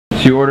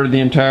So you ordered the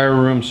entire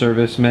room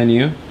service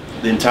menu.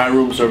 The entire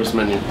room service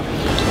menu.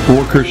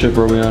 What cruise ship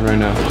are we on right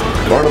now?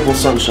 Carnival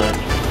Sunshine.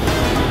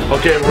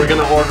 Okay, we're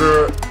gonna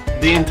order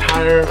the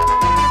entire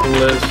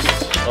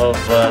list of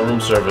room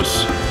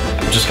service.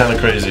 Which is kind of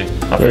crazy.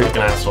 I feel like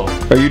an asshole.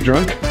 Are you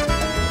drunk?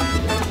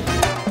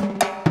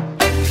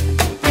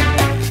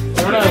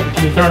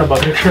 Can you throw in a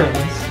bucket for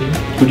us, dude?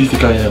 Who do you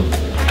think I am?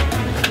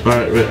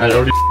 Alright, wait, I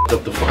already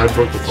up the phone. I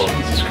broke the phone.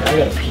 Jesus Christ, I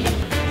gotta pee.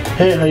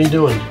 Hey, how you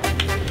doing?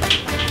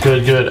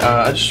 Good, good.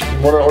 I just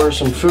want to order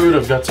some food.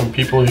 I've got some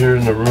people here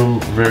in the room,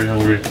 very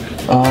hungry.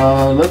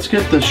 Let's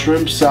get the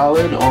shrimp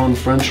salad on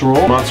French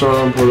roll,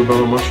 mozzarella and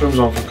portobello mushrooms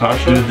on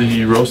focaccia. Do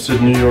the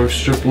roasted New York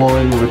strip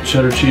loin with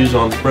cheddar cheese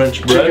on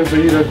French bread.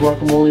 Chicken fajita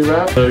guacamole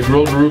wrap.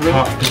 Grilled Reuben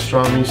hot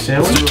pastrami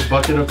sandwich. Let's do a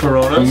bucket of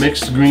Coronas. A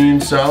mixed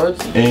green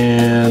salad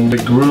and the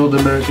grilled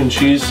American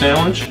cheese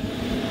sandwich.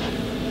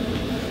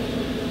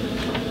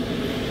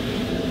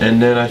 And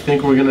then I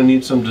think we're gonna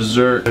need some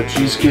dessert. The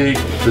cheesecake,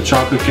 the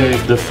chocolate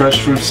cake, the fresh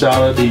fruit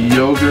salad, the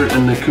yogurt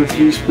and the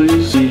cookies,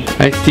 please. The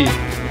Iced tea.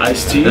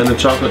 iced tea and the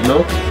chocolate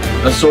milk.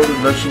 Assorted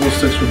vegetable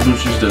sticks with blue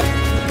cheese dip.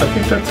 I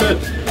think that's it.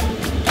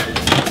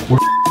 We're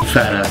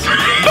fat ass.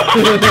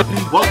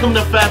 Welcome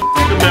to Fat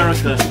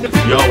America.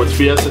 Yo, it's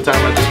Fiesta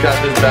time. I just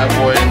got this bad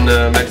boy in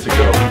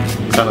Mexico.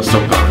 Kinda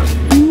stoked on it.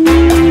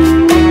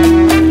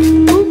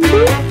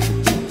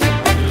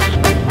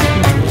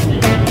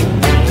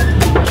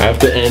 I have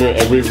to enter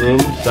every room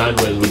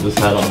sideways with this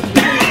hat on.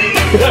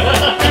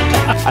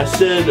 I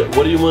said,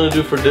 what do you want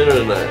to do for dinner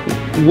tonight?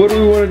 What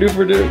do we want to do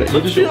for dinner?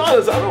 Let's be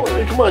honest, I don't want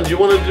to, come on, do you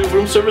want to do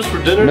room service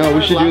for dinner? No,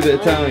 we should do the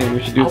Italian.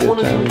 We should do the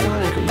Italian.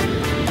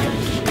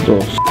 What the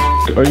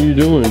f are you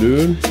doing,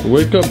 dude?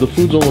 Wake up, the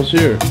food's almost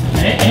here.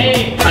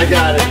 Hey! I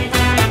got it.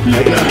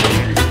 I got it.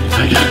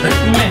 I got it.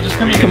 Come on, just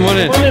come here. Come on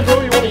in. Come on in, bro,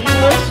 you want to eat with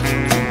us?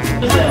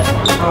 What is that?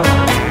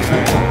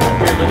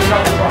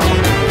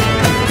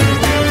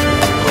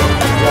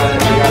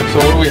 So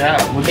what do we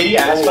have? Did you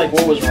ask like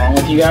what was wrong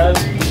with you guys?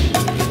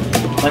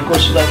 Like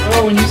was she like,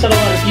 oh, when you said a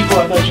lot of people,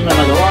 I thought you meant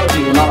like a lot of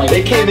people, not like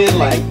they came in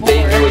like they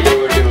knew what they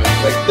were doing.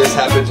 Like this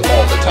happens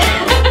all the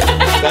time.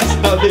 That's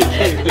how they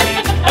came in.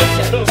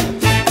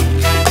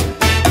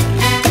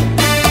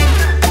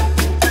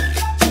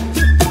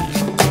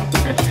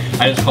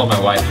 I just called my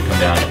wife to come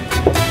down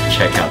and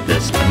check out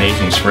this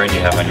amazing spread you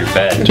have on your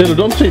bed. Taylor,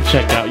 don't say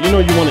check out. You know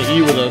you want to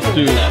eat with us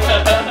too.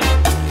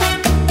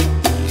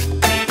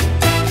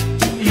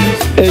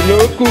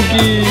 Hello,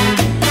 cookie.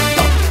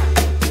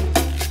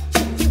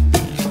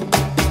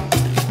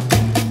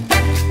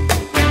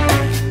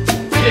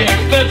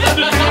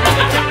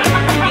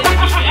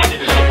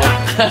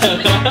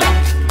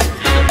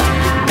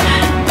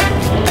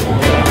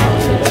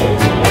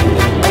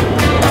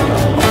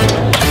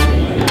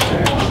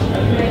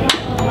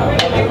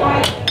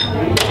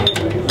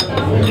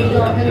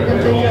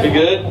 You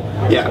good?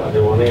 Yeah.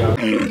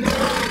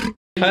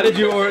 How did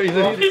you order? he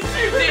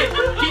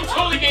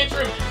totally gave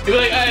through. He'd be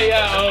like, hey,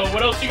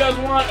 what else you guys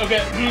want? Okay,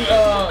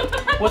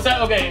 what's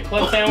that? Okay,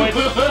 club sandwich.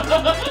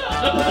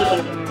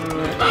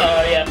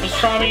 Yeah,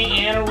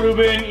 pastrami and a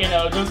Reuben, you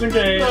know, just in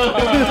case.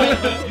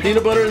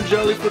 Peanut butter and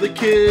jelly for the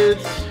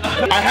kids.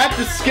 I had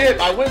to skip.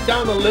 I went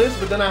down the list,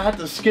 but then I had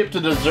to skip to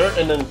dessert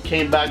and then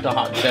came back to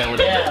hot sandwich.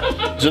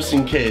 Yeah. Just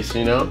in case,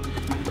 you know?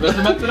 There's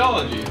a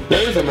methodology.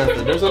 There is a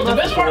method. There's a method.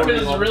 The best part of it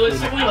is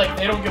realistically, like,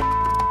 they don't give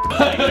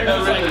like, they're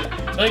just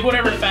like,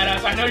 whatever, fat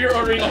ass. I know you're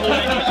ordering the whole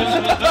menu.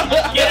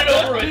 Just get it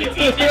over with. It's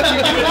easier to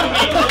do it than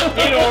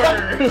me in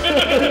order.